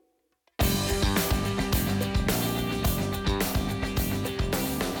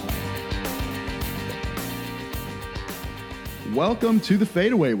Welcome to The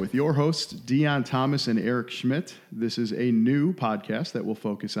Fadeaway with your hosts, Dion Thomas and Eric Schmidt. This is a new podcast that will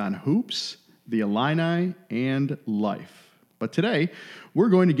focus on hoops, the Illini, and life. But today, we're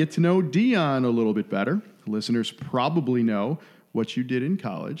going to get to know Dion a little bit better. Listeners probably know what you did in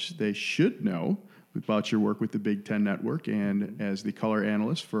college. They should know about your work with the Big Ten Network and as the color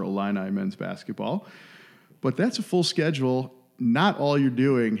analyst for Illini men's basketball. But that's a full schedule, not all you're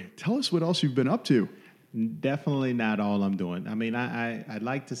doing. Tell us what else you've been up to. Definitely not all I'm doing. I mean, I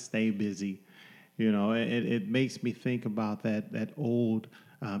like to stay busy. You know, it makes me think about that old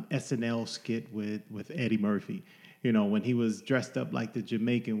SNL skit with Eddie Murphy. You know, when he was dressed up like the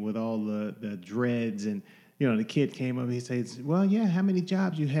Jamaican with all the dreads, and you know, the kid came up and he says, "Well, yeah, how many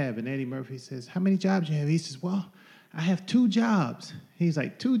jobs you have?" And Eddie Murphy says, "How many jobs you have?" He says, "Well, I have 2 jobs." He's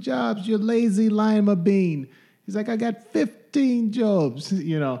like, "2 jobs? You lazy lima bean." He's like, "I got 15 jobs,"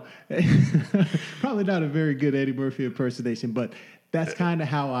 you know. Probably not a very good Eddie Murphy impersonation, but that's kind of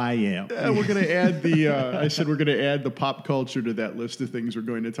how I am. We're going to add I said we're going to add the pop culture to that list of things we're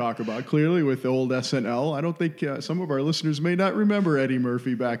going to talk about. Clearly, with the old SNL, I don't think some of our listeners may not remember Eddie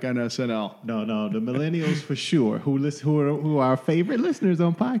Murphy back on SNL. No, the millennials for sure, who are our favorite listeners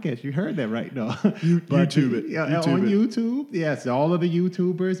on podcasts. You heard that right? No, YouTube it. On YouTube. Yes, all of the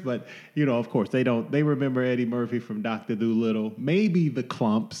YouTubers, but you know, of course, they remember Eddie Murphy from Dr. Dolittle, maybe the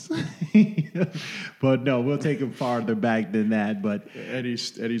Clumps, but no, we'll take him farther back than that. But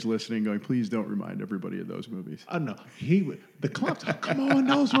Eddie's listening, going, please don't remind everybody of those movies. Oh no, the Clumps. Come on,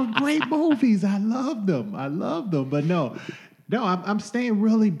 those were great movies. I love them. But no, I'm staying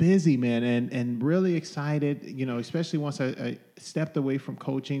really busy, man, and really excited. You know, especially once I stepped away from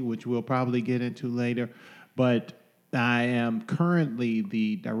coaching, which we'll probably get into later. But I am currently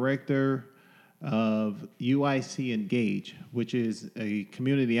the director of UIC Engage, which is a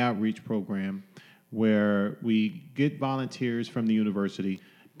community outreach program where we get volunteers from the university,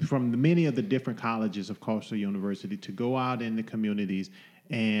 from many of the different colleges of Coastal University, to go out in the communities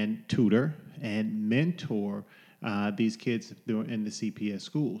and tutor and mentor these kids in the CPS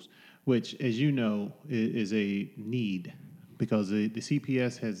schools, which, as you know, is a need because the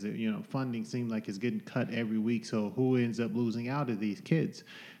CPS has, funding seems like it's getting cut every week. So who ends up losing out of these kids?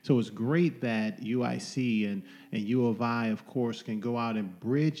 So it's great that UIC and U of I, of course, can go out and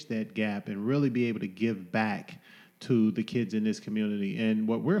bridge that gap and really be able to give back to the kids in this community. And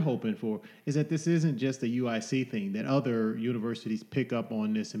what we're hoping for is that this isn't just a UIC thing, that other universities pick up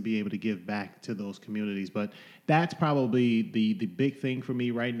on this and be able to give back to those communities. But that's probably the big thing for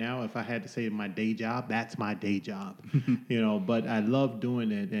me right now. If I had to say my day job, that's my day job. But I love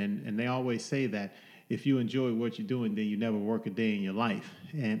doing it. And they always say that if you enjoy what you're doing, then you never work a day in your life.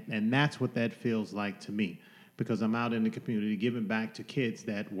 And that's what that feels like to me, because I'm out in the community giving back to kids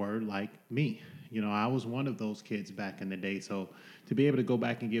that were like me. You know, I was one of those kids back in the day, so to be able to go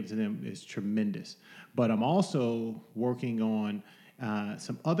back and give to them is tremendous. But I'm also working on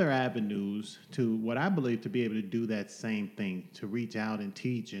some other avenues to what I believe to be able to do that same thing, to reach out and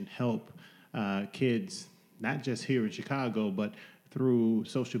teach and help kids, not just here in Chicago, but through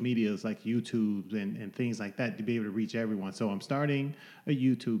social medias like YouTube and things like that, to be able to reach everyone. So I'm starting a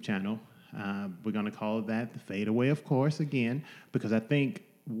YouTube channel. We're going to call that The Fadeaway, of course, again, because I think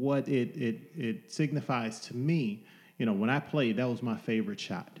what it signifies to me, when I played, that was my favorite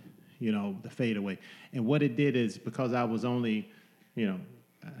shot, the fadeaway. And what it did is, because I was only,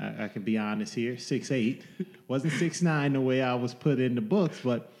 I can be honest here, 6'8", wasn't 6'9" the way I was put in the books,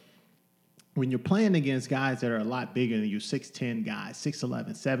 but when you're playing against guys that are a lot bigger than you, 6'10" guys,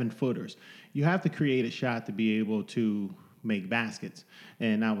 6'11", 7-footers, you have to create a shot to be able to make baskets.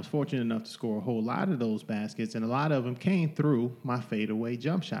 And I was fortunate enough to score a whole lot of those baskets, and a lot of them came through my fadeaway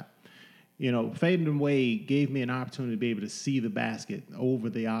jump shot. Fading away gave me an opportunity to be able to see the basket over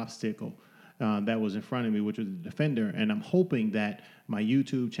the obstacle that was in front of me, which was the defender. And I'm hoping that my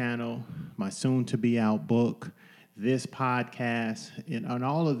YouTube channel, my soon-to-be-out book, this podcast, and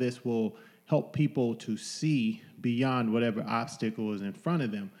all of this will help people to see beyond whatever obstacle is in front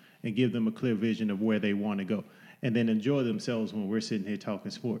of them and give them a clear vision of where they want to go, and then enjoy themselves when we're sitting here talking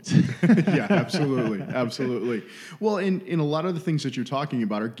sports. Yeah, absolutely. Absolutely. Well, in a lot of the things that you're talking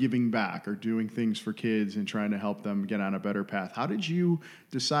about are giving back or doing things for kids and trying to help them get on a better path. How did you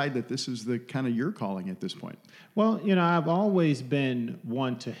decide that this is the kind of your calling at this point? Well, I've always been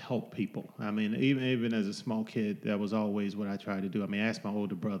one to help people. I mean, even as a small kid, that was always what I tried to do. I mean, ask my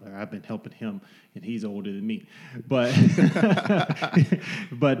older brother. I've been helping him, and he's older than me. But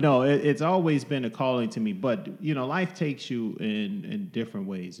but no, it's always been a calling to me. But, life takes you in different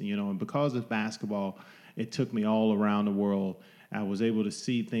ways, and because of basketball, it took me all around the world. I was able to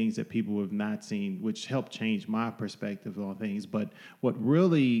see things that people have not seen, which helped change my perspective on things. But what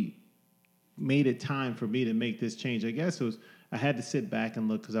really made it time for me to make this change, I guess, was I had to sit back and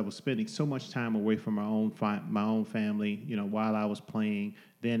look because I was spending so much time away from my own family, while I was playing.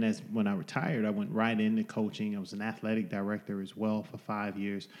 Then when I retired, I went right into coaching. I was an athletic director as well for 5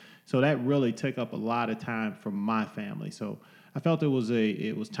 years. So that really took up a lot of time from my family. So I felt it was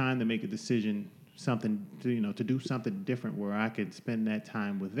time to make a decision, something to do something different where I could spend that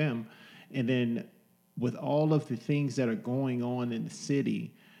time with them. And then with all of the things that are going on in the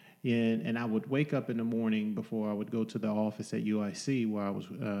city, and I would wake up in the morning before I would go to the office at UIC where I was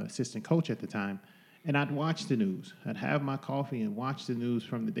assistant coach at the time, and I'd watch the news. I'd have my coffee and watch the news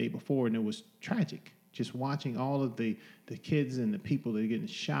from the day before, and it was tragic. Just watching all of the kids and the people that are getting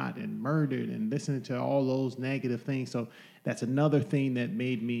shot and murdered and listening to all those negative things. So that's another thing that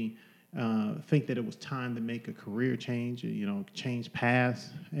made me think that it was time to make a career change, change paths.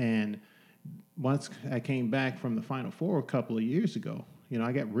 And once I came back from the Final Four a couple of years ago,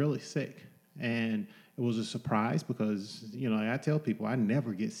 I got really sick. And it was a surprise because, I tell people I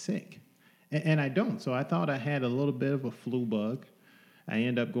never get sick. And I don't. So I thought I had a little bit of a flu bug. I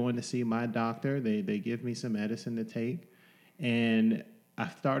end up going to see my doctor. They give me some medicine to take. And I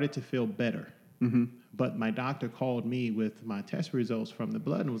started to feel better. Mm-hmm. But my doctor called me with my test results from the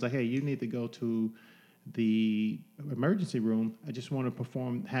blood and was like, hey, you need to go to the emergency room. I just want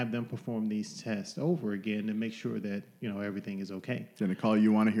to have them perform these tests over again and make sure that, everything is okay. Then a call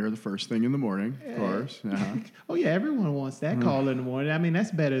you want to hear the first thing in the morning, of course. Uh-huh. Oh, yeah, everyone wants that call in the morning. I mean, that's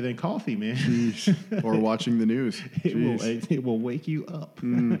better than coffee, man. Jeez. Or watching the news. It will wake you up.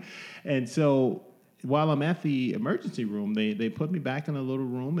 Mm. And so while I'm at the emergency room, they put me back in a little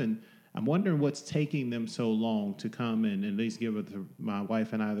room, and I'm wondering what's taking them so long to come and at least give my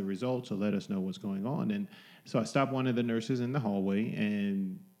wife and I the results or let us know what's going on. And so I stopped one of the nurses in the hallway,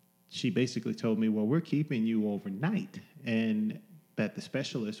 and she basically told me, well, we're keeping you overnight, and that the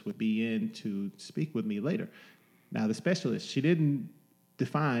specialist would be in to speak with me later. Now, the specialist, she didn't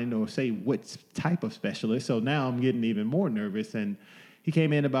define or say what type of specialist, so now I'm getting even more nervous. And he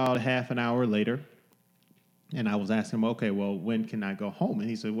came in about half an hour later. And I was asking him, okay, well, when can I go home? And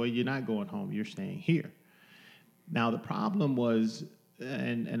he said, well, you're not going home. You're staying here. Now, the problem was,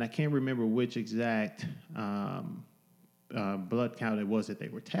 and I can't remember which exact blood count it was that they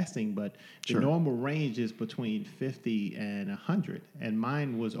were testing, but the normal range is between 50 and 100, and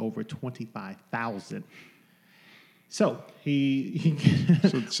mine was over 25,000. So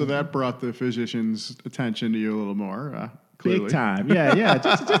so that brought the physician's attention to you a little more. Clearly. Big time. Yeah.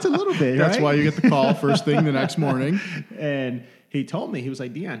 Just a little bit. That's right? why you get the call first thing the next morning. And he told me, he was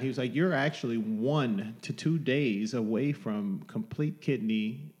like, Dion, he was like, you're actually 1 to 2 days away from complete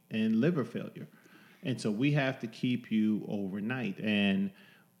kidney and liver failure. And so we have to keep you overnight. And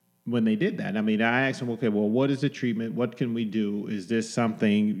when they did that, I asked him, okay, well, what is the treatment? What can we do? Is this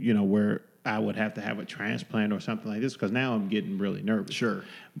something, where I would have to have a transplant or something like this? Because now I'm getting really nervous. Sure.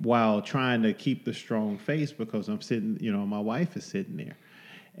 While trying to keep the strong face because I'm sitting, my wife is sitting there.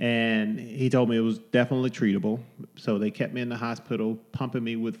 And he told me it was definitely treatable. So they kept me in the hospital, pumping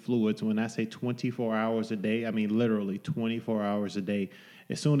me with fluids. When I say 24 hours a day, I mean literally 24 hours a day.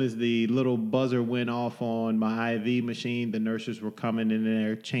 As soon as the little buzzer went off on my IV machine, the nurses were coming in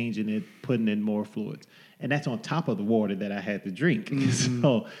there, changing it, putting in more fluids. And that's on top of the water that I had to drink. Mm-hmm.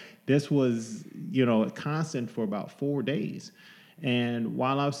 So this was, constant for about 4 days. And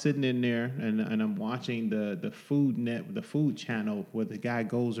while I was sitting in there and I'm watching the food channel where the guy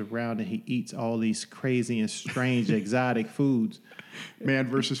goes around and he eats all these crazy and strange exotic foods. Man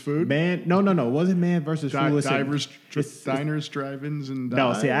versus food? No. It wasn't man versus food. Diners, drive-ins, and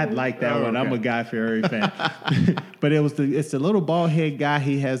no. See, I'd like that one. Okay. I'm a Guy Fieri fan. But it's the little bald head guy.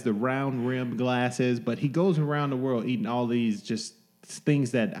 He has the round rimmed glasses, but he goes around the world eating all these just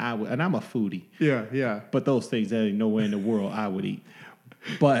things that I would, and I'm a foodie. Yeah. But those things that ain't nowhere in the world I would eat.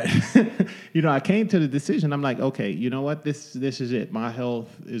 But, I came to the decision. I'm like, okay, you know what? This is it. My health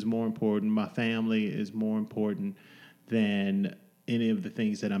is more important. My family is more important than any of the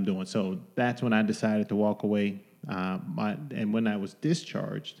things that I'm doing. So that's when I decided to walk away. And when I was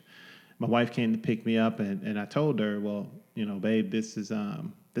discharged, my wife came to pick me up, and I told her, well, babe, this is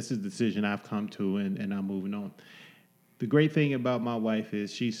the decision I've come to, and I'm moving on. The great thing about my wife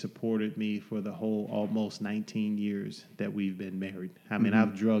is she supported me for the whole almost 19 years that we've been married.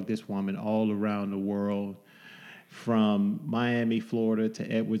 I've drugged this woman all around the world, from Miami, Florida to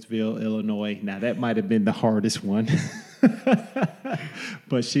Edwardsville, Illinois. Now, that might have been the hardest one.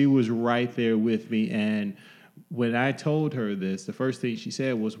 But she was right there with me. And when I told her this, the first thing she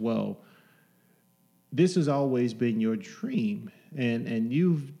said was, well, this has always been your dream, and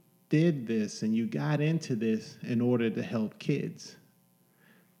you've did this and you got into this in order to help kids.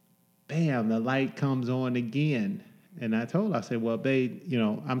 Bam, the light comes on again. And I told her, I said, well, babe,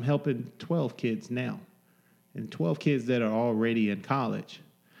 I'm helping 12 kids now, and 12 kids that are already in college.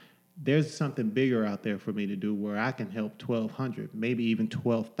 There's something bigger out there for me to do where I can help 1,200, maybe even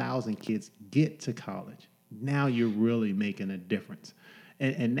 12,000 kids get to college. Now you're really making a difference.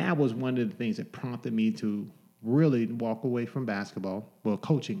 And that was one of the things that prompted me to really walk away from basketball,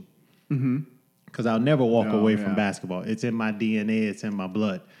 coaching. Because I'll never walk away from basketball. It's in my DNA. It's in my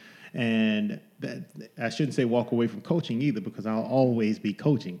blood. And I shouldn't say walk away from coaching either, because I'll always be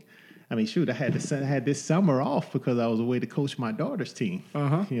coaching. I mean, shoot, I had this summer off because I was away to coach my daughter's team. The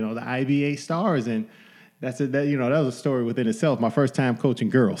IBA Stars, and that was a story within itself. My first time coaching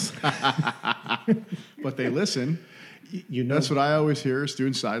girls. But they listen. That's what I always hear.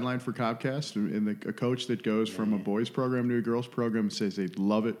 Students sideline for Comcast, and a coach that goes from a boys program to a girls program says they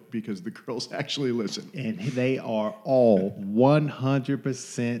love it because the girls actually listen. And they are all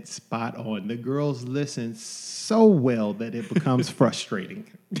 100% spot on. The girls listen so well that it becomes frustrating.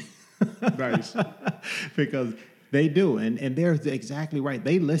 Nice. Because they do, and they're exactly right.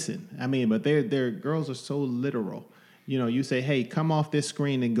 They listen. I mean, but their girls are so literal. You say, hey, come off this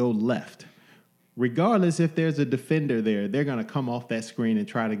screen and go left. Regardless if there's a defender there, they're going to come off that screen and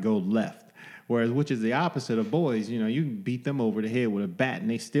try to go left. Which is the opposite of boys. You can beat them over the head with a bat and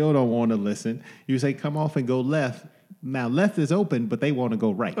they still don't want to listen. You say, come off and go left. Now, left is open, but they want to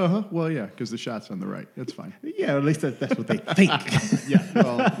go right. Well, yeah, because the shot's on the right. That's fine. Yeah, at least that's what they think. Yeah,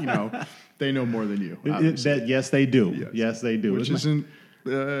 well, they know more than you. Yes, they do. Yes, they do. Which isn't,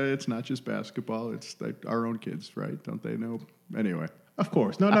 it's not just basketball. It's like our own kids, right? Don't they know? Anyway. Of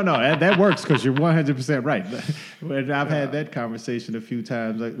course. No. That works because you're 100% right. When I've had that conversation a few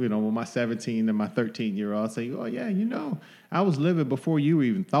times, like, with my 17 and my 13-year-old, I'll say, oh, yeah, I was living before you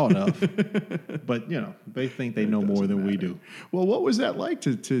even thought of. But, they think they know more than we do. Well, what was that like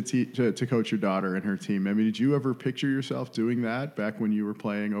to coach your daughter and her team? I mean, did you ever picture yourself doing that back when you were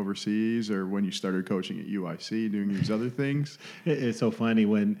playing overseas or when you started coaching at UIC, doing these other things? It's so funny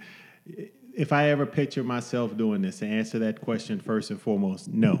if I ever picture myself doing this, to answer that question first and foremost,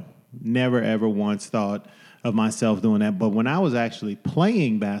 no. Never, ever once thought of myself doing that. But when I was actually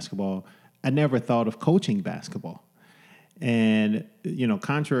playing basketball, I never thought of coaching basketball. And,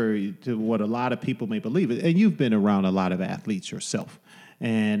 contrary to what a lot of people may believe, and you've been around a lot of athletes yourself,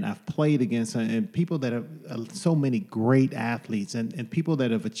 and I've played against and people that have so many great athletes and people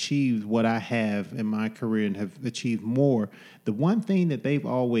that have achieved what I have in my career and have achieved more. The one thing that they've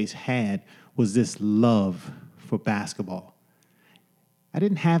always had was this love for basketball. I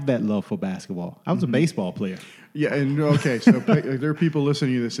didn't have that love for basketball. I was a baseball player. Yeah, and okay, so there are people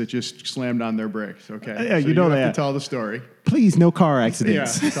listening to this that just slammed on their brakes, okay? Yeah, so you know have that. to tell the story. Please, no car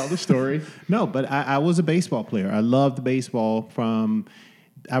accidents. Yeah, tell the story. No, but I was a baseball player. I loved baseball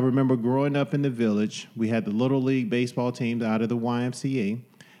I remember growing up in the village. We had the Little League baseball teams out of the YMCA,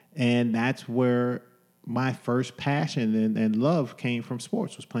 and that's where my first passion and love came from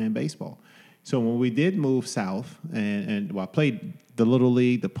sports, was playing baseball. So when we did move south, and I played the Little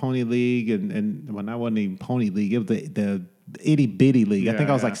League, the Pony League, and when I wasn't even Pony League, it was the itty bitty league. I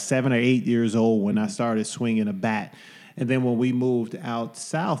think I was like 7 or 8 years old when I started swinging a bat. And then when we moved out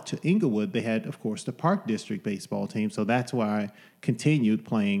south to Inglewood, they had, of course, the Park District baseball team. So that's where I continued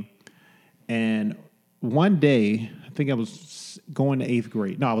playing. And one day, I think I was going to 8th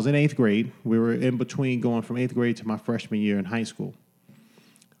grade. No, I was in 8th grade. We were in between going from 8th grade to my freshman year in high school.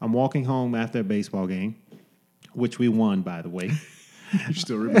 I'm walking home after a baseball game, which we won, by the way. You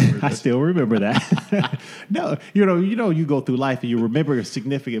still remember that? I still remember that. No, you go through life and you remember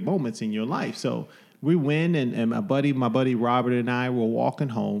significant moments in your life. So we win, and my buddy Robert and I were walking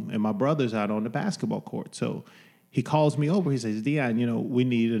home, and my brother's out on the basketball court. So he calls me over. He says, Dion, we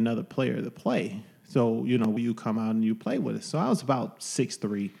need another player to play. So, will you come out and you play with us? So I was about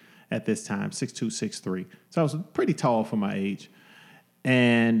 6'3" at this time, 6'2", 6'3". So I was pretty tall for my age.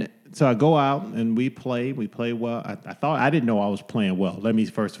 And so I go out and we play well. I didn't know I was playing well. Let me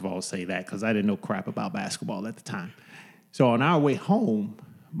first of all say that, because I didn't know crap about basketball at the time. So on our way home,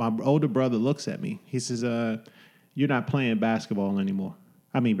 my older brother looks at me. He says, you're not playing basketball anymore.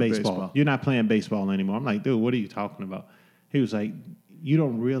 I mean, baseball. You're not playing baseball anymore. I'm like, dude, what are you talking about? He was like, you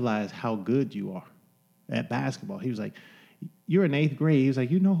don't realize how good you are at basketball. He was like, you're in 8th grade. He was like,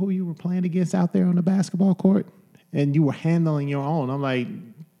 you know who you were playing against out there on the basketball court? And you were handling your own. I'm like,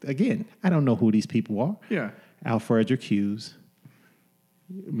 again, I don't know who these people are. Yeah. Alfredrick Hughes,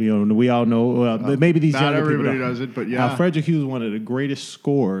 We all know. Well, maybe these not younger people everybody don't. does it, but yeah. Frederick Hughes, one of the greatest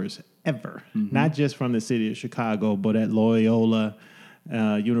scorers ever, not just from the city of Chicago, but at Loyola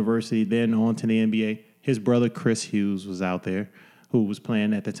University, then on to the NBA. His brother Chris Hughes was out there, who was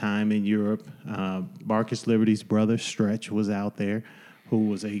playing at the time in Europe. Marcus Liberty's brother Stretch was out there, who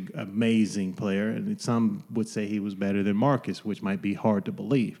was an amazing player, and some would say he was better than Marcus, which might be hard to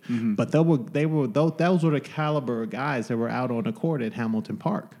believe. But those were the caliber of guys that were out on the court at Hamilton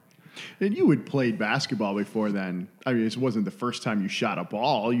Park. And you had played basketball before then. I mean, this wasn't the first time you shot a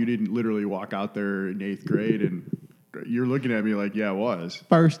ball. You didn't literally walk out there in 8th grade and you're looking at me like, yeah, it was.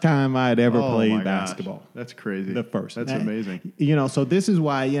 First time I had ever Oh, my played gosh. basketball. That's crazy. The first. That's amazing. So this is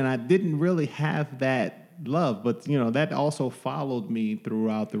why, I didn't really have that love, but, that also followed me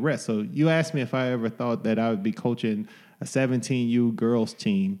throughout the rest. So you asked me if I ever thought that I would be coaching a 17U girls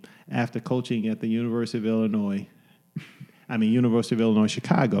team after coaching at the University of Illinois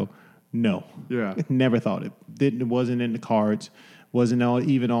Chicago. No. Yeah. Never thought it. It wasn't in the cards. Wasn't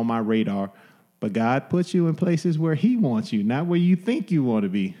even on my radar. But God puts you in places where he wants you, not where you think you want to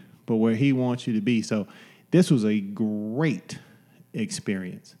be, but where he wants you to be. So this was a great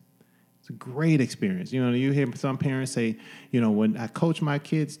experience. It's a great experience. You hear some parents say, when I coach my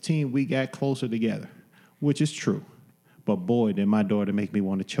kids' team, we got closer together, which is true. But boy, did my daughter make me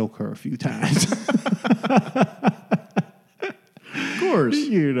want to choke her a few times. Of course.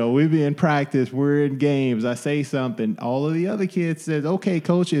 We be in practice, we're in games, I say something, all of the other kids says, okay,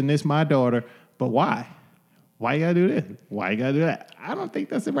 coach, and it's my daughter, but why? Why you gotta do this? Why you gotta do that? I don't think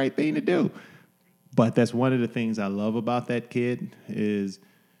that's the right thing to do. But that's one of the things I love about that kid is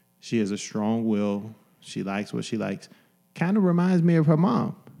she has a strong will. She likes what she likes. Kind of reminds me of her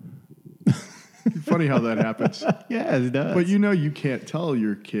mom. Funny how that happens. Yeah, it does. But you can't tell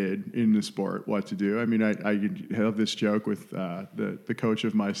your kid in the sport what to do. I mean, I have this joke with the coach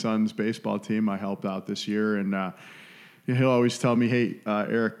of my son's baseball team I helped out this year, and he'll always tell me, hey,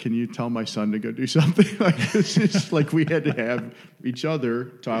 Eric, can you tell my son to go do something like this? It's like we had to have each other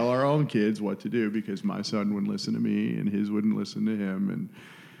tell our own kids what to do because my son wouldn't listen to me and his wouldn't listen to him. And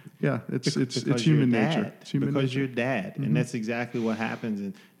yeah, it's human nature. It's human because nature. you're dad, and that's exactly what happens.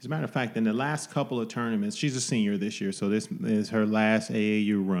 And as a matter of fact, in the last couple of tournaments, she's a senior this year, so this is her last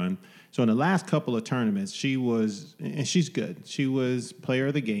AAU run. So in the last couple of tournaments, and she's good. She was player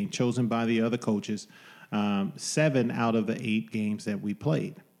of the game, chosen by the other coaches. 7 out of the 8 games that we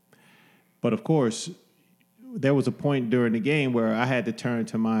played. But of course, there was a point during the game where I had to turn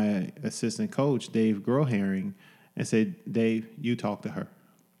to my assistant coach, Dave Groharing, and say, Dave, you talk to her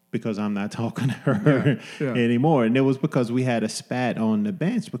because I'm not talking to her anymore. And it was because we had a spat on the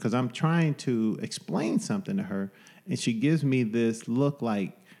bench because I'm trying to explain something to her. And she gives me this look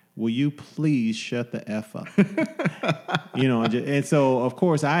like, will you please shut the F up? And so, of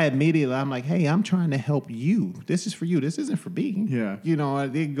course, I'm like, hey, I'm trying to help you. This is for you. This isn't for me. Yeah. I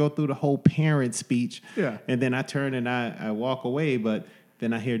didn't go through the whole parent speech. Yeah. And then I turn and I walk away, but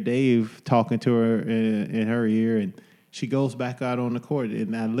then I hear Dave talking to her in her ear, and she goes back out on the court.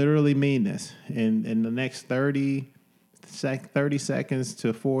 And I literally mean this. In the next 30 seconds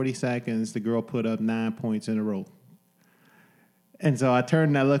to 40 seconds, the girl put up 9 points in a row. And so I turn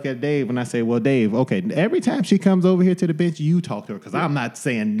and I look at Dave and I say, well, Dave, okay, every time she comes over here to the bench, you talk to her because I'm not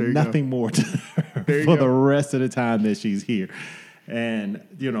saying nothing more to her for the rest of the time that she's here. And,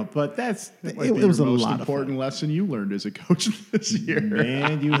 but it was a lot of fun. Most important lesson you learned as a coach this year.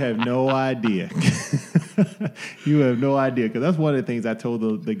 Man, you have no idea. You have no idea. Because that's one of the things I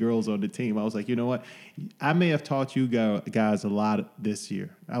told the girls on the team. I was like, you know what? I may have taught you guys a lot this year.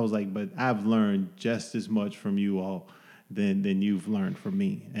 I was like, but I've learned just as much from you all than you've learned from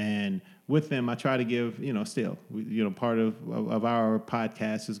me. And with them, I try to give, part of our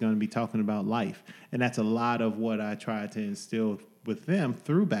podcast is going to be talking about life. And that's a lot of what I try to instill with them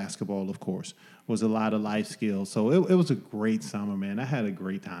through basketball, of course, was a lot of life skills. So it was a great summer, man. I had a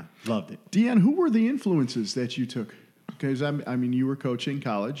great time. Loved it. Deanne, who were the influences that you took? Because, you were coaching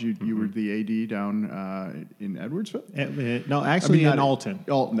college. You were the AD down in Edwardsville? No, actually in Alton.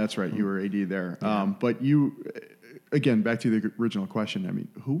 Alton, that's right. You were AD there. Yeah. But you... Again, back to the original question.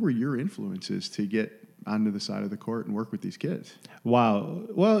 Who were your influences to get onto the side of the court and work with these kids? Wow.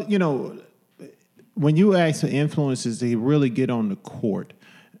 Well, when you ask the influences to really get on the court,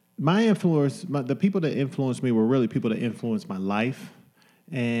 the people that influenced me were really people that influenced my life.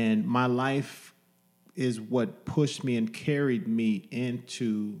 And my life is what pushed me and carried me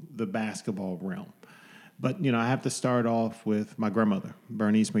into the basketball realm. But, I have to start off with my grandmother,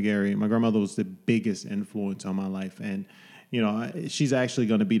 Bernice McGarry. My grandmother was the biggest influence on my life. And, she's actually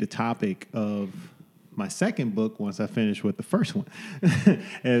going to be the topic of my second book once I finished with the first one.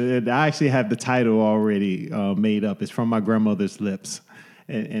 and I actually have the title already made up. It's From My Grandmother's Lips.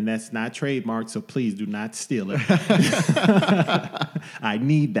 And that's not trademarked, so please do not steal it. I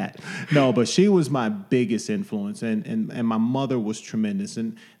need that. No, but she was my biggest influence, and my mother was tremendous.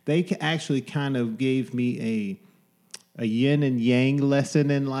 And they actually kind of gave me a yin and yang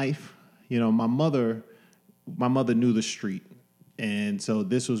lesson in life. You know, my mother knew the street. And so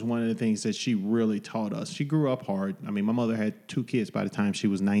this was one of the things that she really taught us. She grew up hard. I mean, my mother had 2 kids by the time she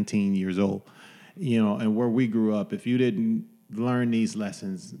was 19 years old. You know, and where we grew up, if you didn't learn these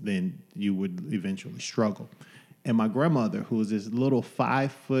lessons, then you would eventually struggle. And my grandmother, who was this little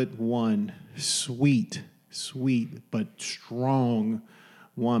 5'1", sweet, but strong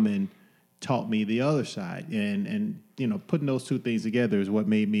woman, taught me the other side. And you know, putting those two things together is what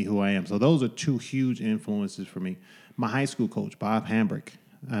made me who I am. So those are 2 huge influences for me. My high school coach, Bob Hambrick.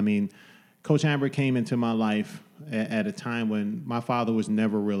 I mean, Coach Hambrick came into my life at a time when my father was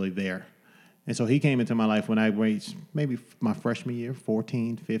never really there. And so he came into my life when I reached maybe my freshman year,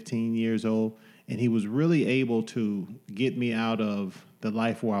 14, 15 years old. And he was really able to get me out of the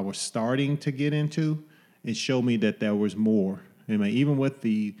life where I was starting to get into and show me that there was more. I mean, even with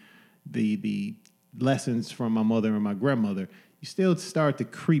the lessons from my mother and my grandmother, you still start to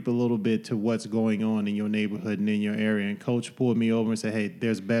creep a little bit to what's going on in your neighborhood and in your area. And Coach pulled me over and said, hey,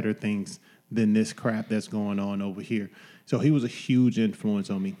 there's better things than this crap that's going on over here. So he was a huge influence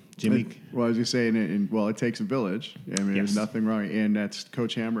on me. Jimmy. Well, as you say, it takes a village. I mean, Yes. There's nothing wrong. And that's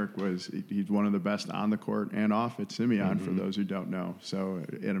Coach Hamrick he's one of the best on the court and off at Simeon, for those who don't know. So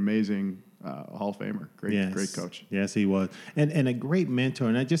an amazing Hall of Famer. Great coach. Yes, he was. And a great mentor.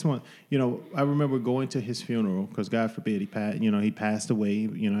 And I just want, I remember going to his funeral because God forbid he passed away,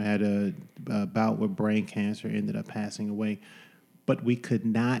 had a bout with brain cancer, ended up passing away. But we could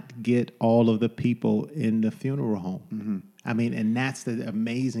not get all of the people in the funeral home. Mm-hmm. I mean, and that's the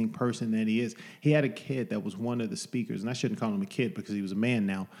amazing person that he is. He had a kid that was one of the speakers, and I shouldn't call him a kid because he was a man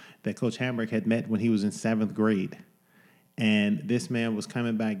now, that Coach Hambrick had met when he was in 7th grade. And this man was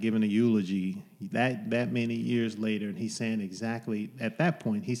coming back giving a eulogy that many years later, and he's saying exactly, at that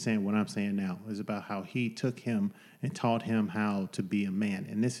point, he's saying what I'm saying now. It's about how he took him and taught him how to be a man.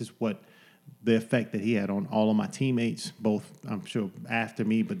 And this is what the effect that he had on all of my teammates, both, I'm sure, after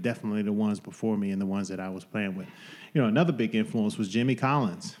me, but definitely the ones before me and the ones that I was playing with. Another big influence was Jimmy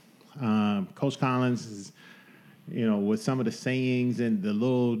Collins. Coach Collins is, with some of the sayings and the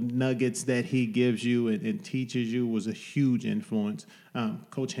little nuggets that he gives you and teaches you was a huge influence.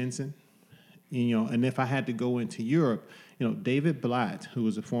 Coach Henson, and if I had to go into Europe, David Blatt, who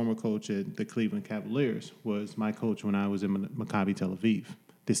was a former coach at the Cleveland Cavaliers, was my coach when I was in Maccabi Tel Aviv.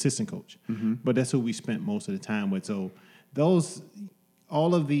 The assistant coach. Mm-hmm. But that's who we spent most of the time with. So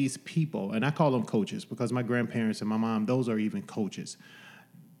all of these people, and I call them coaches because my grandparents and my mom, those are even coaches,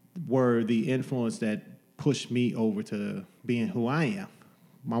 were the influence that pushed me over to being who I am.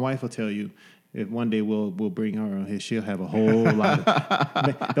 My wife will tell you, if one day we'll bring her on here, she'll have a whole lot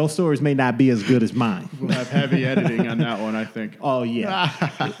of... Those stories may not be as good as mine. We'll have heavy editing on that one, I think. Oh, yeah.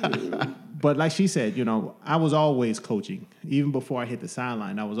 But like she said, I was always coaching. Even before I hit the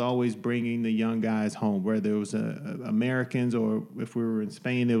sideline, I was always bringing the young guys home, whether it was Americans or if we were in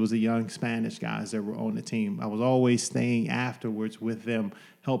Spain, it was the young Spanish guys that were on the team. I was always staying afterwards with them,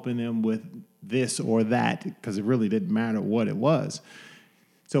 helping them with this or that, because it really didn't matter what it was.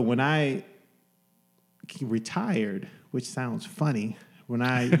 So when I retired, which sounds funny, when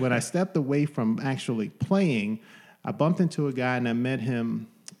I stepped away from actually playing, I bumped into a guy and I met him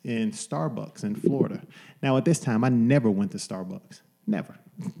in Starbucks in Florida. Now, at this time, I never went to Starbucks. Never.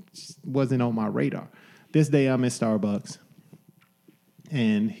 Just wasn't on my radar. This day, I'm in Starbucks,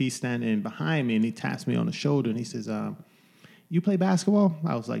 and he's standing behind me, and he taps me on the shoulder, and he says, you play basketball?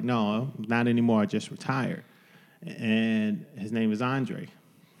 I was like, no, not anymore. I just retired. And his name is Andre.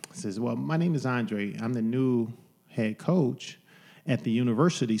 He says, well, my name is Andre. I'm the new head coach at the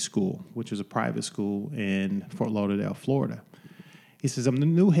University School, which is a private school in Fort Lauderdale, Florida. He says, I'm the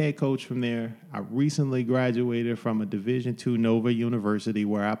new head coach from there. I recently graduated from a Division II Nova University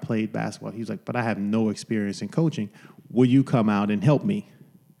where I played basketball. He was like, but I have no experience in coaching. Will you come out and help me? I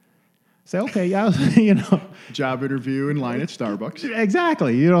said, okay, yeah, Job interview in line at Starbucks.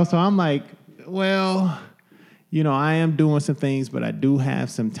 Exactly. So I'm like, well, I am doing some things, but I do have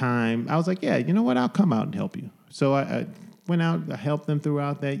some time. I was like, yeah, you know what? I'll come out and help you. So I went out, I helped them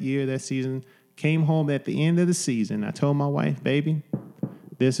throughout that year, that season. Came home at the end of the season. I told my wife, baby,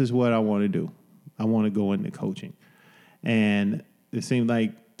 this is what I want to do. I want to go into coaching. And it seemed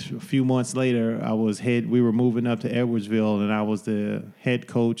like a few months later, we were moving up to Edwardsville, and I was the head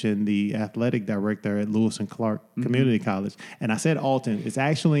coach and the athletic director at Lewis and Clark Community College. And I said Alton. It's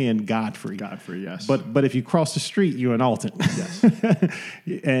actually in Godfrey. Godfrey, yes. But if you cross the street, you're in Alton. Yes.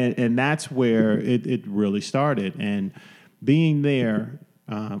 and that's where it really started. And being there,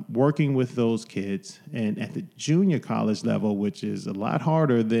 working with those kids, and at the junior college level, which is a lot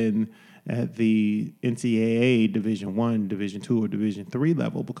harder than at the NCAA Division I, Division II, or Division III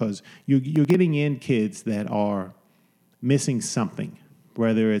level, because you're getting in kids that are missing something,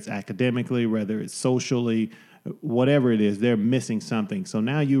 whether it's academically, whether it's socially, whatever it is, they're missing something. So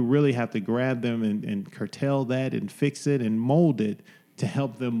now you really have to grab them and curtail that and fix it and mold it to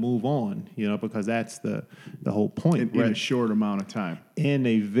help them move on, because that's the whole point. In a short amount of time. In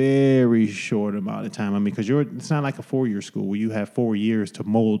a very short amount of time. I mean, because it's not like a 4-year school where you have 4 years to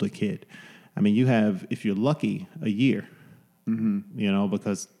mold a kid. I mean, you have, if you're lucky, a year,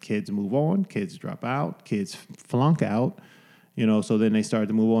 because kids move on, kids drop out, kids flunk out, so then they start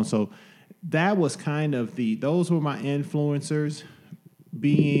to move on. So that was kind of those were my influencers.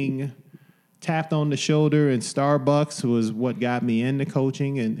 Being tapped on the shoulder in Starbucks was what got me into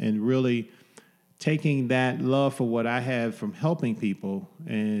coaching, and really taking that love for what I have from helping people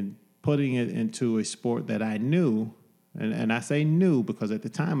and putting it into a sport that I knew. And I say knew because at the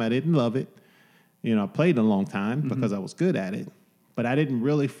time I didn't love it. I played a long time because I was good at it, but I didn't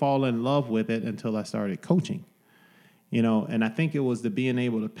really fall in love with it until I started coaching. And I think it was the being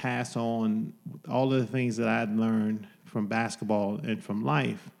able to pass on all of the things that I'd learned from basketball and from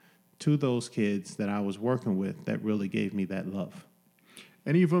life to those kids that I was working with that really gave me that love.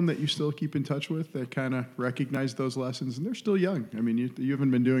 Any of them that you still keep in touch with that kind of recognize those lessons? And they're still young. I mean, you haven't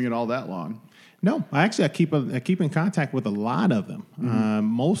been doing it all that long. No, I keep in contact with a lot of them,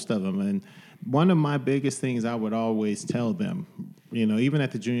 most of them. And one of my biggest things I would always tell them, even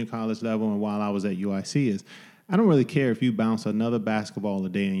at the junior college level and while I was at UIC, is I don't really care if you bounce another basketball a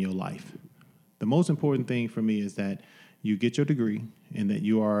day in your life. The most important thing for me is that you get your degree and that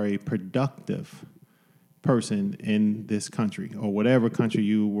you are a productive person in this country or whatever country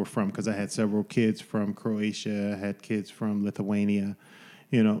you were from, because I had several kids from Croatia, I had kids from Lithuania,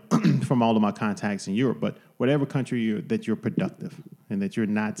 from all of my contacts in Europe. But whatever country that you're productive and that you're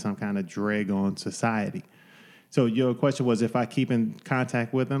not some kind of drag on society. So your question was if I keep in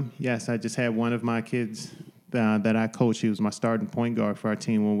contact with them. Yes, I just had one of my kids that I coached. He was my starting point guard for our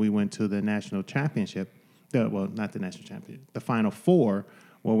team when we went to the national championship. Not the national championship, the Final Four,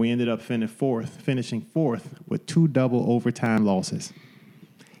 where we ended up finishing fourth with 2 double overtime losses.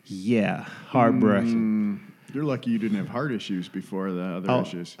 Yeah, heartbreaking. You're lucky you didn't have heart issues before the other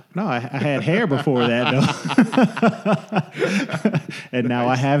issues. No, I had hair before that, though. And now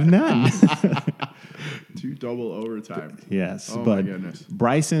I have none. 2 double overtime. Yes. Oh, but my goodness.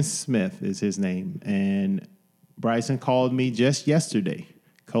 Bryson Smith is his name. And Bryson called me just yesterday.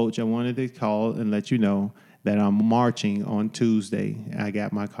 Coach, I wanted to call and let you know that I'm marching on Tuesday. I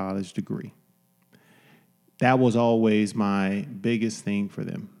got my college degree. That was always my biggest thing for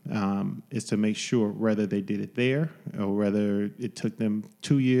them, is to make sure whether they did it there or whether it took them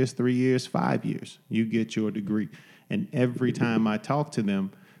 2 years, 3 years, 5 years, you get your degree. And every time I talk to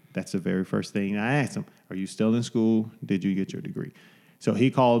them, that's the very first thing I ask them. Are you still in school? Did you get your degree? So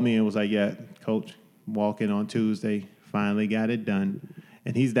he called me and was like, yeah, Coach, walk in on Tuesday, finally got it done.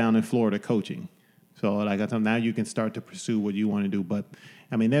 And he's down in Florida coaching. So like I told him, now you can start to pursue what you want to do. But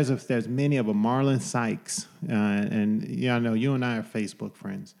I mean, there's many of them. Marlon Sykes, and I know you and I are Facebook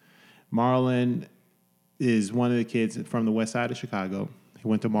friends. Marlon is one of the kids from the west side of Chicago. He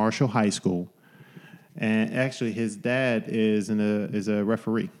went to Marshall High School, and actually his dad is a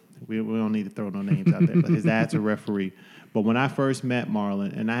referee. We don't need to throw no names out there, but his dad's a referee. But when I first met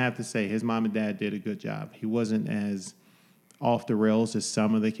Marlon, and I have to say, his mom and dad did a good job. He wasn't as off the rails as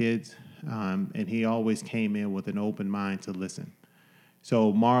some of the kids, and he always came in with an open mind to listen.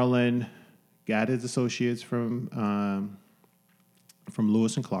 So Marlon got his associates from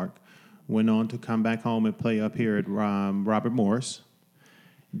Lewis and Clark, went on to come back home and play up here at Robert Morris,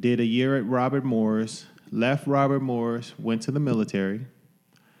 did a year at Robert Morris, left Robert Morris, went to the military.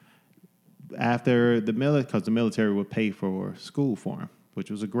 After the military, because the military would pay for school for him,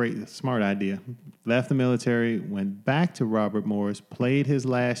 which was a smart idea. Left the military, went back to Robert Morris, played his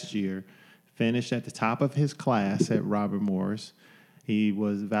last year, finished at the top of his class at Robert Morris. He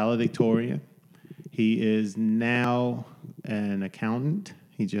was valedictorian. He is now an accountant.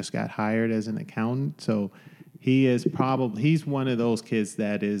 He just got hired as an accountant. So he's one of those kids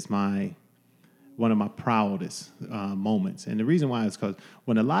that is one of my proudest moments. And the reason why is because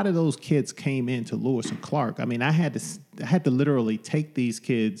when a lot of those kids came into Lewis and Clark, I mean, I had to literally take these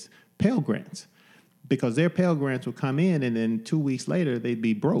kids Pell Grants because their Pell Grants would come in and then 2 weeks later they'd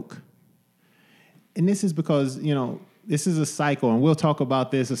be broke. And this is because, this is a cycle, and we'll talk about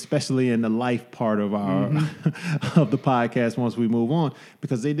this, especially in the life part of our of the podcast once we move on,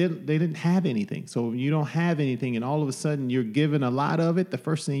 because they didn't have anything. So when you don't have anything, and all of a sudden you're given a lot of it, the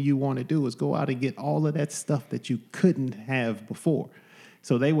first thing you want to do is go out and get all of that stuff that you couldn't have before.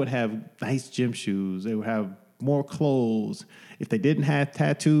 So they would have nice gym shoes, they would have more clothes. If they didn't have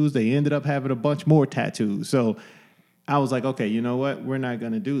tattoos, they ended up having a bunch more tattoos. So I was like, okay, you know what? We're not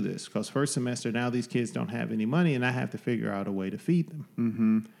going to do this because first semester, now these kids don't have any money and I have to figure out a way to feed them.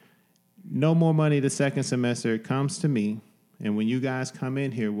 Mm-hmm. No more money the second semester. It comes to me. And when you guys come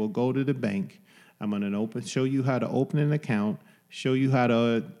in here, we'll go to the bank. I'm going to show you how to open an account, show you how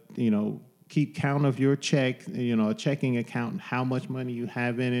to, keep count of your check, a checking account, and how much money you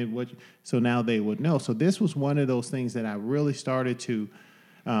have in it. So now they would know. So this was one of those things that I really started to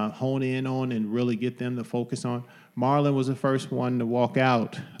hone in on and really get them to focus on. Marlon was the first one to walk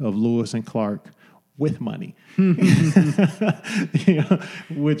out of Lewis and Clark with money,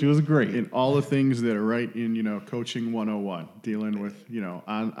 which was great. And all the things that are right in, coaching 101, dealing with,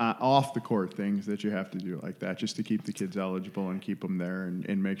 on off the court things that you have to do like that just to keep the kids eligible and keep them there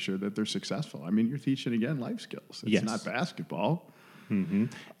and make sure that they're successful. I mean, you're teaching, again, life skills. It's not basketball.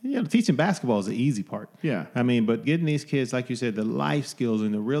 Mm-hmm. Teaching basketball is the easy part. Yeah. I mean, but getting these kids, like you said, the life skills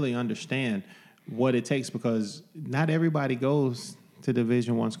and to really understand what it takes, because not everybody goes to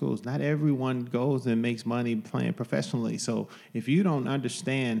Division I schools. Not everyone goes and makes money playing professionally. So if you don't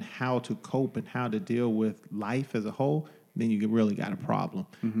understand how to cope and how to deal with life as a whole, then you really got a problem.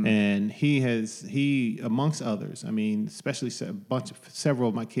 Mm-hmm. And he amongst others, I mean, especially several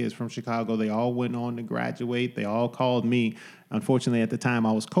of my kids from Chicago, they all went on to graduate. They all called me. Unfortunately, at the time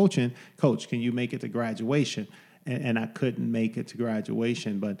I was coaching, Coach, can you make it to graduation? And I couldn't make it to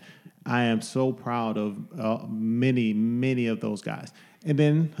graduation, but I am so proud of many, many of those guys. And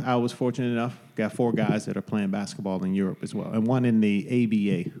then I was fortunate enough, got 4 guys that are playing basketball in Europe as well, and one in the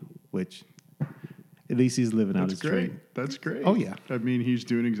ABA, which at least he's living out his dream. That's great. Oh, yeah. I mean, he's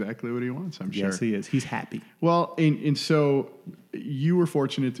doing exactly what he wants, I'm sure. Yes, he is. He's happy. Well, and so you were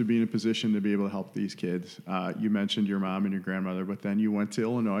fortunate to be in a position to be able to help these kids. You mentioned your mom and your grandmother, but then you went to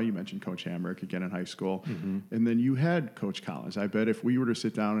Illinois. You mentioned Coach Hamrick again in high school. Mm-hmm. And then you had Coach Collins. I bet if we were to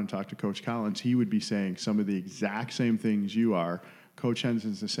sit down and talk to Coach Collins, he would be saying some of the exact same things you are. Coach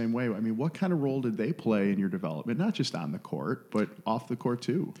Henson's the same way. I mean, what kind of role did they play in your development, not just on the court, but off the court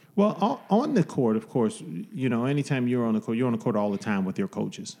too? Well, on the court, of course, anytime you're on the court all the time with your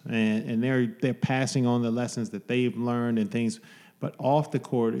coaches, and they're passing on the lessons that they've learned and things. But off the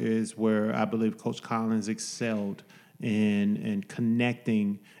court is where I believe Coach Collins excelled in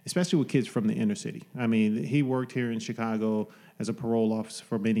connecting, especially with kids from the inner city. I mean, he worked here in Chicago as a parole officer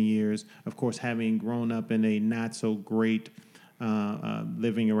for many years. Of course, having grown up in a not so great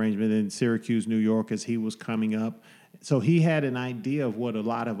living arrangement in Syracuse, New York, as he was coming up. So he had an idea of what a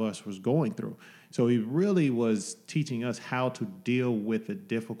lot of us was going through. So he really was teaching us how to deal with the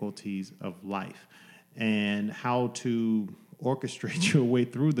difficulties of life and how to orchestrate your way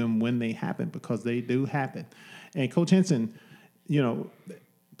through them when they happen, because they do happen. And Coach Henson,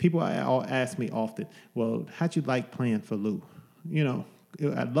 people ask me often, well, how'd you like playing for Lou?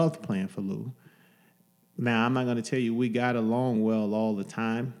 I loved playing for Lou. Now, I'm not going to tell you we got along well all the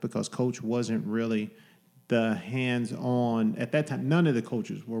time, because Coach wasn't really the hands-on. At that time, none of the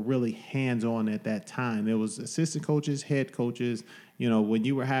coaches were really hands-on at that time. There was assistant coaches, head coaches. When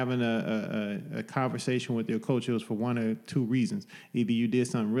you were having a conversation with your coach, it was for one or two reasons. Either you did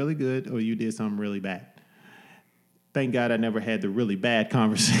something really good or you did something really bad. Thank God I never had the really bad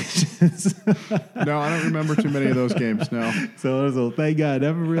conversations. No, I don't remember too many of those games, no. So thank God I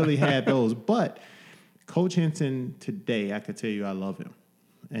never really had those. But Coach Henson today, I could tell you I love him.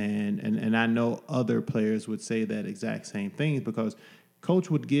 And I know other players would say that exact same thing, because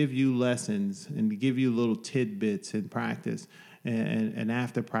Coach would give you lessons and give you little tidbits in practice. And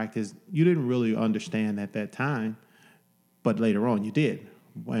after practice, you didn't really understand at that time, but later on you did.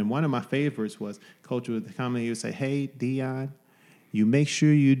 And one of my favorites was Coach would come and he would say, hey, Dion, you make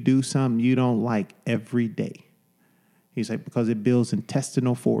sure you do something you don't like every day. He's like, because it builds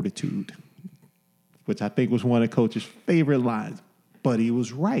intestinal fortitude, which I think was one of Coach's favorite lines. But he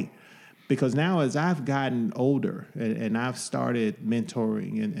was right. Because now as I've gotten older and I've started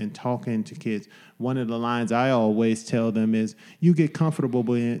mentoring and talking to kids, one of the lines I always tell them is, you get comfortable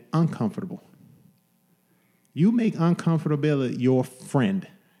being uncomfortable. You make uncomfortability your friend,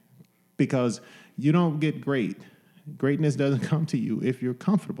 because you don't get great. Greatness doesn't come to you if you're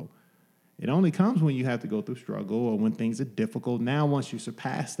comfortable. It only comes when you have to go through struggle or when things are difficult. Now, once you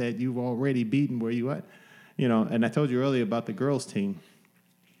surpass that, you've already beaten where you at. And I told you earlier about the girls' team.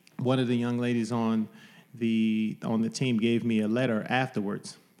 One of the young ladies on the team gave me a letter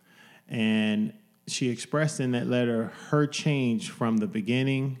afterwards, and she expressed in that letter her change from the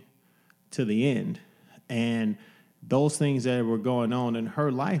beginning to the end, and those things that were going on in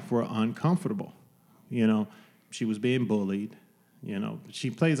her life were uncomfortable. She was being bullied. She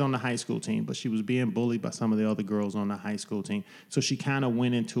plays on the high school team, but she was being bullied by some of the other girls on the high school team. So she kind of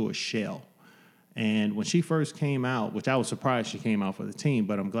went into a shell. And when she first came out, which I was surprised she came out for the team,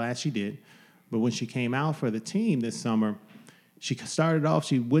 but I'm glad she did. But when she came out for the team this summer, she started off,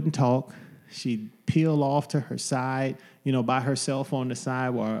 she wouldn't talk. She'd peel off to her side, by herself on the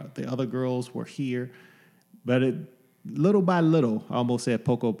side while the other girls were here. But little by little, I almost said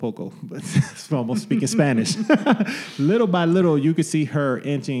poco poco, but it's almost speaking Spanish. Little by little, you could see her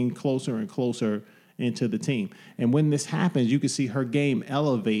inching closer and closer into the team. And when this happens, you could see her game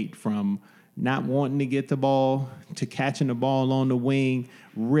elevate from not wanting to get the ball to catching the ball on the wing,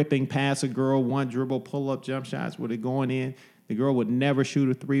 ripping past a girl, one dribble, pull-up jump shots with it going in. The girl would never shoot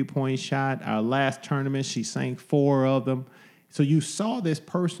a three-point shot. Our last tournament, she sank 4 of them. So you saw this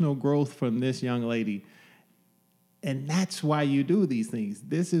personal growth from this young lady. And that's why you do these things.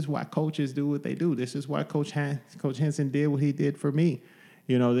 This is why coaches do what they do. This is why Coach Henson did what he did for me.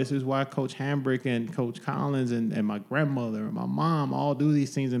 This is why Coach Hambrick and Coach Collins and my grandmother and my mom all do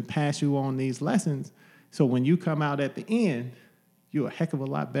these things and pass you on these lessons. So when you come out at the end, you're a heck of a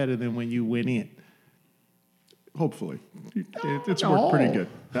lot better than when you went in. Hopefully. It's worked pretty good.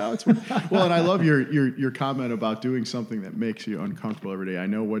 No, well, and I love your comment about doing something that makes you uncomfortable every day. I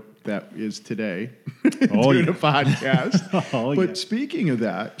know what that is today, doing a podcast. But speaking of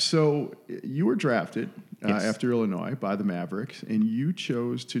that, so you were drafted after Illinois by the Mavericks, and you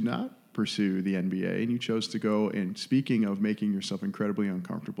chose to not pursue the NBA, and you chose to go, and speaking of making yourself incredibly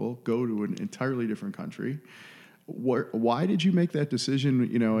uncomfortable, go to an entirely different country. Why did you make that decision,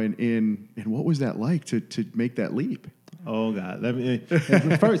 and what was that like to make that leap? Oh, God.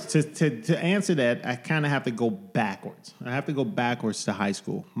 First, to answer that, I kind of have to go backwards. I have to go backwards to high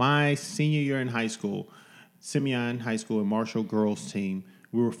school. My senior year in high school, Simeon High School and Marshall girls team,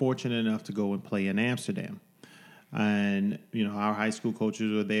 we were fortunate enough to go and play in Amsterdam. And, our high school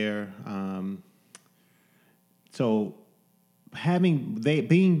coaches were there. So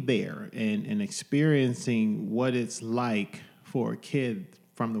being there and experiencing what it's like for a kid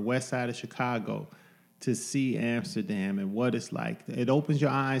from the west side of Chicago to see Amsterdam and what it's like, it opens your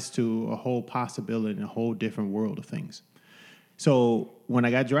eyes to a whole possibility and a whole different world of things. So when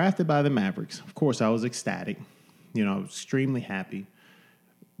I got drafted by the Mavericks, of course I was ecstatic, extremely happy.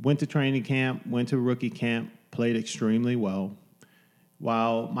 Went to training camp, went to rookie camp, played extremely well.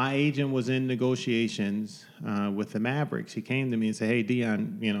 While my agent was in negotiations with the Mavericks, he came to me and said, "Hey,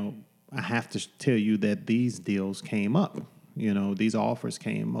 Dion, I have to tell you that these deals came up. These offers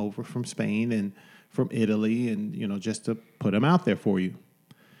came over from Spain and from Italy, and just to put them out there for you."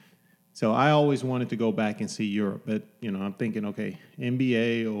 So I always wanted to go back and see Europe, but I'm thinking, okay,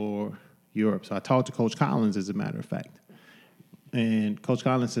 NBA or Europe. So I talked to Coach Collins, as a matter of fact, and Coach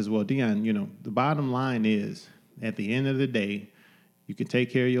Collins says, "Well, Dion, the bottom line is, at the end of the day, you can take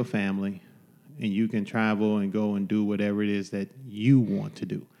care of your family, and you can travel and go and do whatever it is that you want to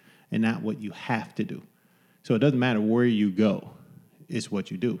do, and not what you have to do. So it doesn't matter where you go; it's what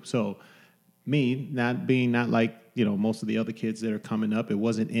you do." So me not like most of the other kids that are coming up, it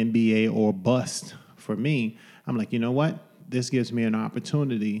wasn't NBA or bust for me. I'm like, you know what? This gives me an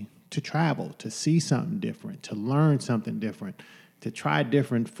opportunity to travel, to see something different, to learn something different, to try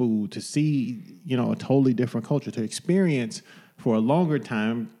different food, to see a totally different culture, to experience for a longer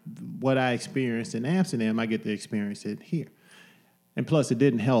time what I experienced in Amsterdam. I get to experience it here. And plus, it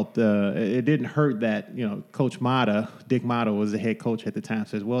didn't help. It didn't hurt that, Coach Mata, Dick Mata was the head coach at the time,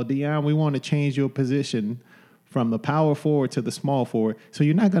 says, "Well, Dion, we want to change your position from the power forward to the small forward. So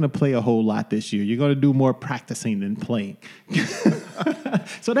you're not going to play a whole lot this year. You're going to do more practicing than playing."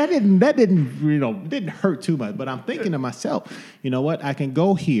 So that didn't hurt too much. But I'm thinking to myself, you know what? I can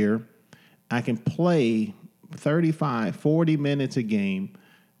go here. I can play 35, 40 minutes a game,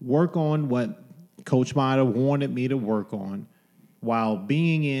 work on what Coach Mata wanted me to work on, while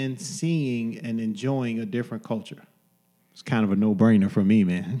being seeing and enjoying a different culture. It's kind of a no-brainer for me,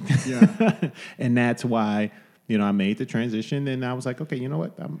 man. Yeah. And that's why, I made the transition, and I was like, okay, you know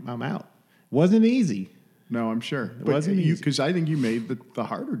what? I'm out. Wasn't easy. No, I'm sure. It wasn't easy. Because I think you made the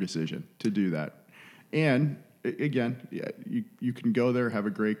harder decision to do that. And again, yeah, you can go there, have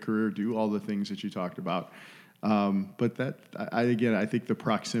a great career, do all the things that you talked about. But I think the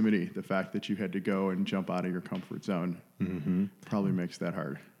proximity, the fact that you had to go and jump out of your comfort zone, probably makes that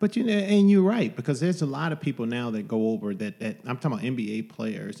hard. But and you're right, because there's a lot of people now that go over that I'm talking about NBA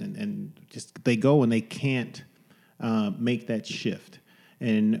players, and just they go and they can't make that shift.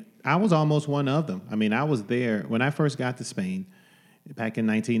 And I was almost one of them. I mean, I was there when I first got to Spain back in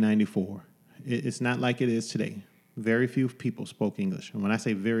 1994. It's not like it is today. Very few people spoke English. And when I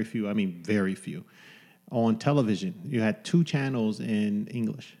say very few, I mean very few. On television, you had 2 channels in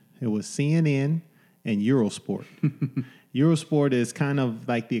English. It was CNN and Eurosport. Eurosport is kind of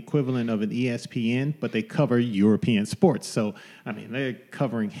like the equivalent of an ESPN, but they cover European sports. So, I mean, they're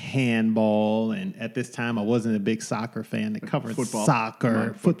covering handball, and at this time, I wasn't a big soccer fan. They covered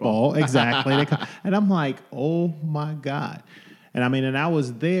football, exactly. And I'm like, oh my God. And I mean, and I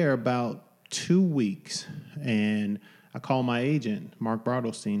was there about 2 weeks, and I called my agent, Mark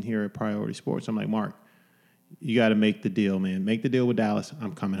Bartelstein, here at Priority Sports. I'm like, Mark, you got to make the deal, man. Make the deal with Dallas.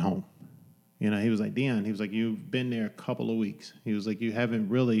 I'm coming home. You know, he was like, Dion, he was like, you've been there a couple of weeks. He was like, you haven't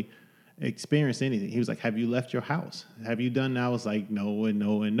really experienced anything. He was like, have you left your house? Have you done? I was like, no and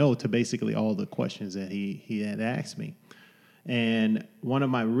no and no to basically all the questions that he had asked me. And one of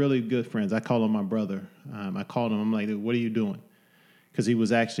my really good friends, I call him my brother. I called him. I'm like, what are you doing? Because he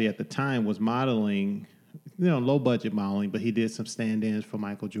was actually at the time was modeling, low budget modeling, but he did some stand-ins for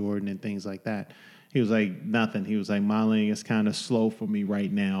Michael Jordan and things like that. He was like, nothing. He was like, modeling is kind of slow for me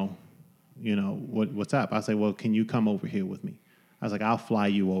right now. What's up? I said, well, can you come over here with me? I was like, I'll fly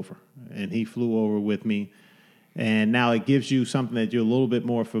you over. And he flew over with me. And now it gives you something that you're a little bit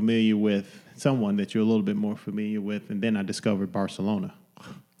more familiar with, someone that you're a little bit more familiar with. And then I discovered Barcelona.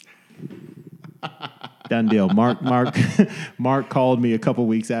 Done deal. Mark called me a couple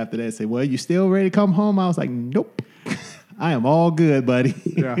weeks after that and said, well, you still ready to come home? I was like, nope. I am all good, buddy.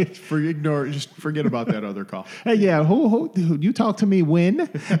 Yeah, just forget about that other call. Hey, yeah, who you talked to me when?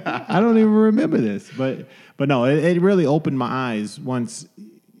 I don't even remember this, but no, it really opened my eyes once.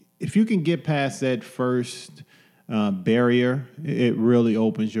 If you can get past that first barrier, it really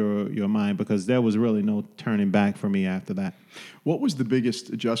opens your mind, because there was really no turning back for me after that. What was the biggest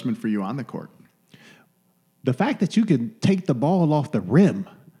adjustment for you on the court? The fact that you could take the ball off the rim.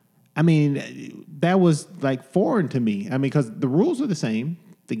 I mean, that was like foreign to me. I mean, because the rules are the same.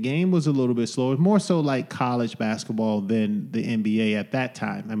 The game was a little bit slower, more so like college basketball than the NBA at that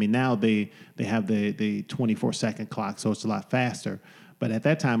time. I mean, now they have the 24-second clock, so it's a lot faster. But at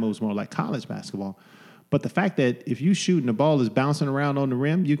that time, it was more like college basketball. But the fact that if you shoot and the ball is bouncing around on the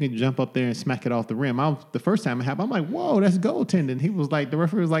rim, you can jump up there and smack it off the rim. The first time it happened, I'm like, whoa, that's goaltending. The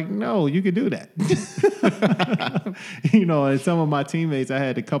referee was like, no, you can do that. And some of my teammates, I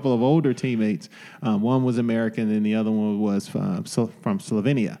had a couple of older teammates. One was American and the other one was from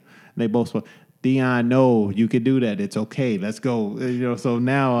Slovenia. And they both were, Dion, no, you can do that. It's okay. Let's go. So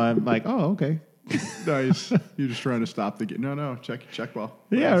now I'm like, oh, okay. Nice. You're just trying to stop the game. No, check ball.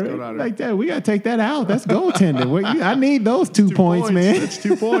 Yeah, like that. We got to take that out. That's goaltending. I need those 2 points, man. That's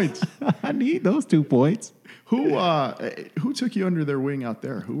 2 points. I need those 2 points. Who took you under their wing out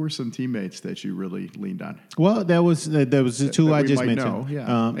there? Who were some teammates that you really leaned on? Well, there was the 2 I just mentioned. Know,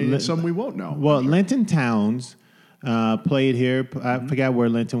 yeah. And some we won't know. Well, sure. Linton Towns played here. I forgot where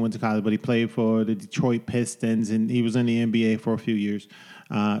Linton went to college, but he played for the Detroit Pistons, and he was in the NBA for a few years.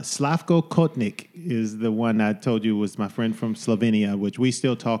 Slavko Kotnik is the one I told you was my friend from Slovenia, which we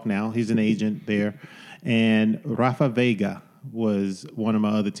still talk now. He's an agent there. And Rafa Vega was one of my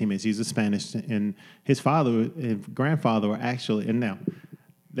other teammates. He's a Spanish, and his father and grandfather were actually, and now,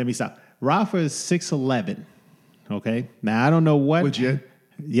 let me stop. Rafa is 6'11", okay? Now, I don't know what. Legit?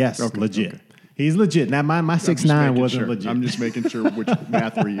 Yes, okay, legit. Okay. He's legit. Now, my 6'9" wasn't legit. I'm just making sure which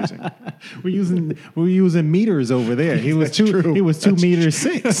math we're using. We're using meters over there. He was He was 2 meters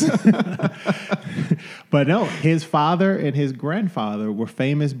 6. But no, his father and his grandfather were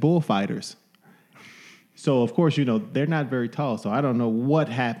famous bullfighters. So of course, they're not very tall. So I don't know what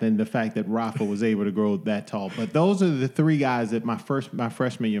happened. The fact that Rafa was able to grow that tall. But those are the 3 guys that my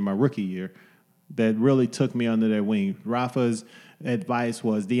freshman year, my rookie year, that really took me under their wing. Rafa's advice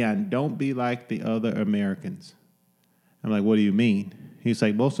was, Dion, don't be like the other Americans. I'm like, what do you mean? He's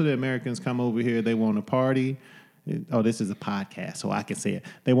like, most of the Americans come over here, they want to party. Oh, this is a podcast, so I can say it.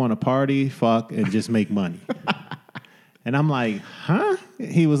 They want to party, fuck, and just make money. And I'm like, huh?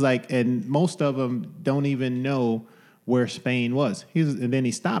 He was like, and most of them don't even know where Spain was. And then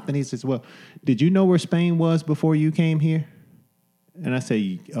he stopped and he says, well, did you know where Spain was before you came here? And I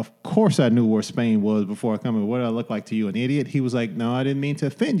say, of course I knew where Spain was before I come here. What did I look like to you, an idiot? He was like, no, I didn't mean to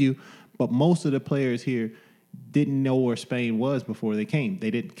offend you, but most of the players here didn't know where Spain was before they came.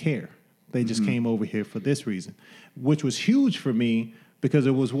 They didn't care. They just came over here for this reason, which was huge for me because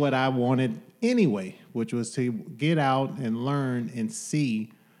it was what I wanted anyway, which was to get out and learn and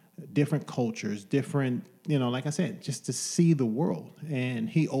see different cultures, different, like I said, just to see the world. And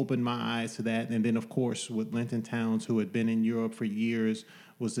he opened my eyes to that. And then, of course, with Linton Towns, who had been in Europe for years,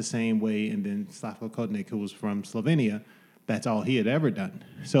 was the same way. And then Slavko Kodnik, who was from Slovenia, that's all he had ever done.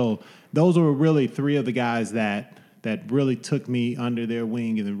 So those were really three of the guys that really took me under their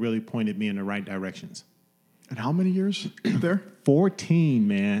wing and really pointed me in the right directions. And how many years there? 14,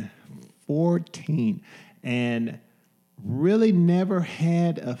 man. 14. And really never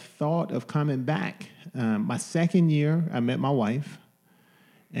had a thought of coming back. My second year, I met my wife.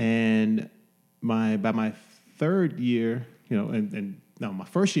 And by my third year, my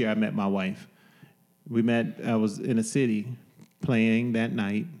first year I met my wife. I was in a city playing that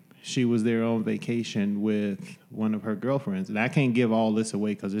night. She was there on vacation with one of her girlfriends. And I can't give all this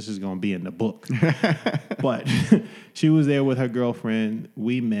away because this is going to be in the book. But she was there with her girlfriend.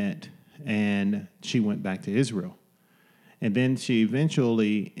 We met, and she went back to Israel. And then she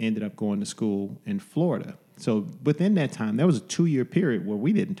eventually ended up going to school in Florida. So within that time, there was a 2-year period where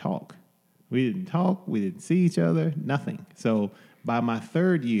we didn't talk. We didn't see each other, nothing. So by my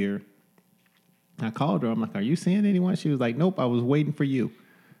third year, I called her. I'm like, "Are you seeing anyone?" She was like, "Nope, I was waiting for you."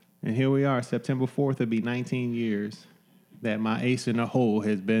 And here we are, September 4th, it'll be 19 years that my ace in the hole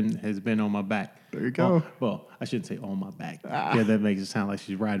has been on my back. There you go. Well, I shouldn't say on my back. Yeah, that makes it sound like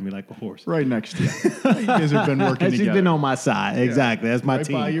she's riding me like a horse. Right next to you. You guys have been working She's together. been on my side. Yeah. Exactly. That's my right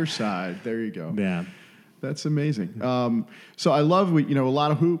team. By your side. There you go. Yeah. That's amazing. So I love, a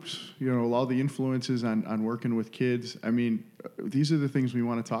lot of hoops, a lot of the influences on working with kids. I mean, these are the things we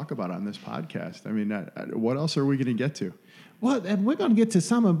want to talk about on this podcast. I mean, what else are we going to get to? Well, and we're going to get to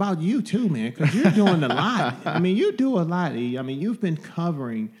something about you too, man, because you're doing a lot. I mean, you do a lot, E. I mean, you've been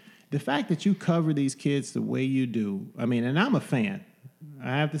covering, the fact that you cover these kids the way you do, I mean, and I'm a fan.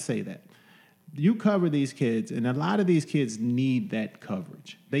 I have to say that. You cover these kids, and a lot of these kids need that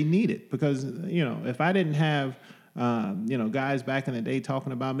coverage. They need it because, if I didn't have, guys back in the day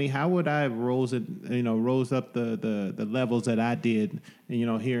talking about me, how would I have rose up the levels that I did,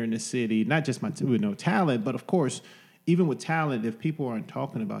 here in the city? Not just my, talent, but of course, even with talent, if people aren't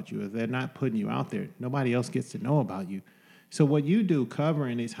talking about you, if they're not putting you out there, nobody else gets to know about you. So what you do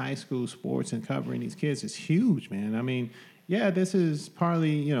covering these high school sports and covering these kids is huge, man. I mean, yeah, this is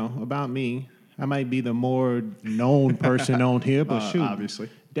partly, about me. I might be the more known person on here, but shoot, obviously,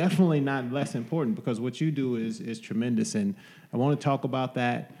 definitely not less important because what you do is tremendous. And I want to talk about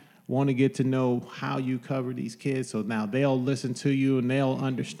that. Want to get to know how you cover these kids. So now they'll listen to you and they'll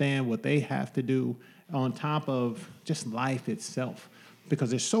understand what they have to do on top of just life itself. Because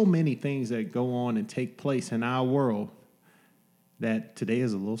there's so many things that go on and take place in our world that today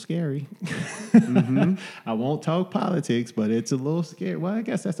is a little scary. Mm-hmm. I won't talk politics, but it's a little scary. Well, I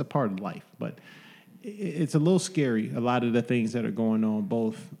guess that's a part of life, but it's a little scary, a lot of the things that are going on,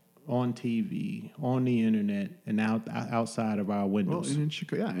 both on TV, on the internet, and outside of our windows. Well,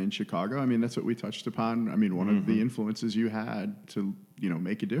 in Chicago, I mean, that's what we touched upon. I mean, one of the influences you had to,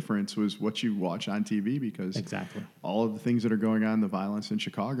 make a difference was what you watch on TV because exactly all of the things that are going on, the violence in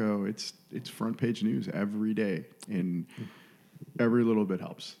Chicago, it's front page news every day. And every little bit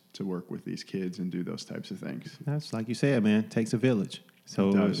helps to work with these kids and do those types of things. That's like you said, man, it takes a village.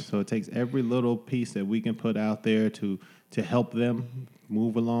 So it takes every little piece that we can put out there to help them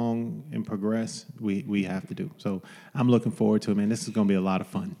move along and progress. We have to do. So I'm looking forward to it, man. This is going to be a lot of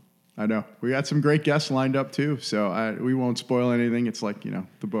fun. I know. We got some great guests lined up too. So we won't spoil anything. It's like,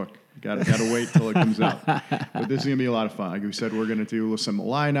 the book. Got to wait till it comes out. But this is going to be a lot of fun. Like we said, we're going to do some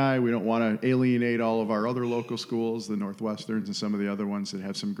Illini. We don't want to alienate all of our other local schools, the Northwesterns and some of the other ones that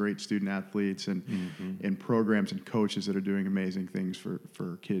have some great student athletes and programs and coaches that are doing amazing things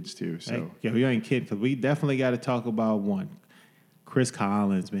for kids too. So we ain't kidding because we definitely got to talk about one. Chris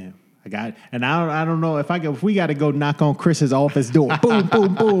Collins, man. I don't know if we got to go knock on Chris's office door. Boom,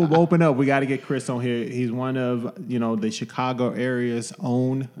 boom, boom, open up. We got to get Chris on here. He's one of, the Chicago area's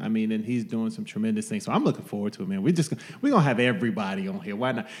own. I mean, and he's doing some tremendous things. So I'm looking forward to it, man. We're going to have everybody on here.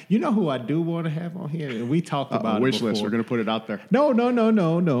 Why not? You know who I do want to have on here? And we talked about it wish before. list. We're going to put it out there. No. I'm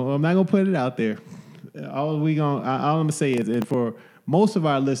not going to put it out there. All I'm going to say is, and for most of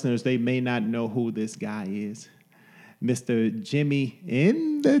our listeners, they may not know who this guy is. Mr. Jimmy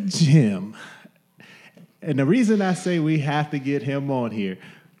in the gym. And the reason I say we have to get him on here,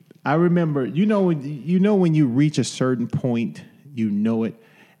 I remember, when you reach a certain point, you know it.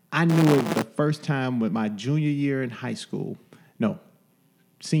 I knew it the first time with my junior year in high school. No,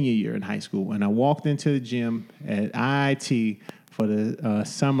 senior year in high school, and I walked into the gym at IIT for the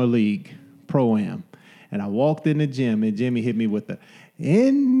Summer League Pro-Am. And I walked in the gym, and Jimmy hit me with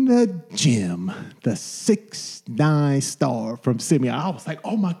in the gym, the 6'9" star from Sydney. I was like,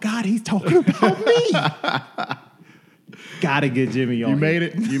 oh my God, he's talking about me. Gotta get Jimmy on. You made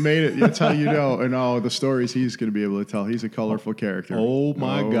it. That's how you know. And the stories he's going to be able to tell. He's a colorful character. Oh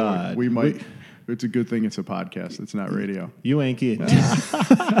my God. We might. It's a good thing it's a podcast. It's not radio. You ain't kidding.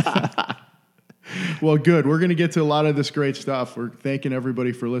 Well, good. We're going to get to a lot of this great stuff. We're thanking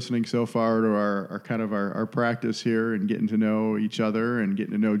everybody for listening so far to our practice here and getting to know each other and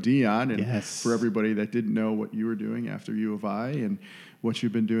getting to know Dion. And yes. For everybody that didn't know what you were doing after U of I and what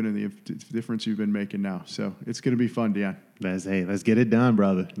you've been doing and the difference you've been making now. So it's going to be fun, Dion. Let's get it done,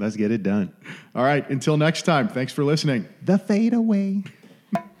 brother. Let's get it done. All right. Until next time. Thanks for listening. The fadeaway.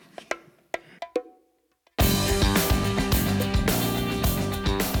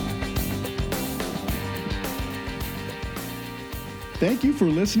 Thank you for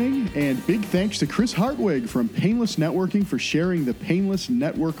listening, and big thanks to Chris Hartwig from Painless Networking for sharing the Painless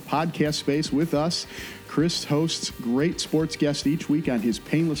Network podcast space with us. Chris hosts great sports guests each week on his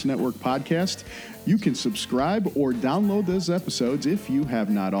Painless Network podcast. You can subscribe or download those episodes if you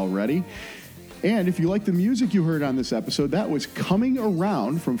have not already. And if you like the music you heard on this episode, that was Coming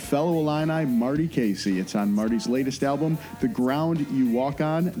Around from fellow Illini Marty Casey. It's on Marty's latest album, The Ground You Walk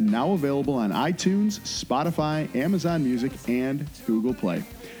On, now available on iTunes, Spotify, Amazon Music, and Google Play.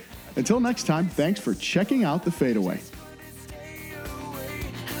 Until next time, thanks for checking out The Fadeaway.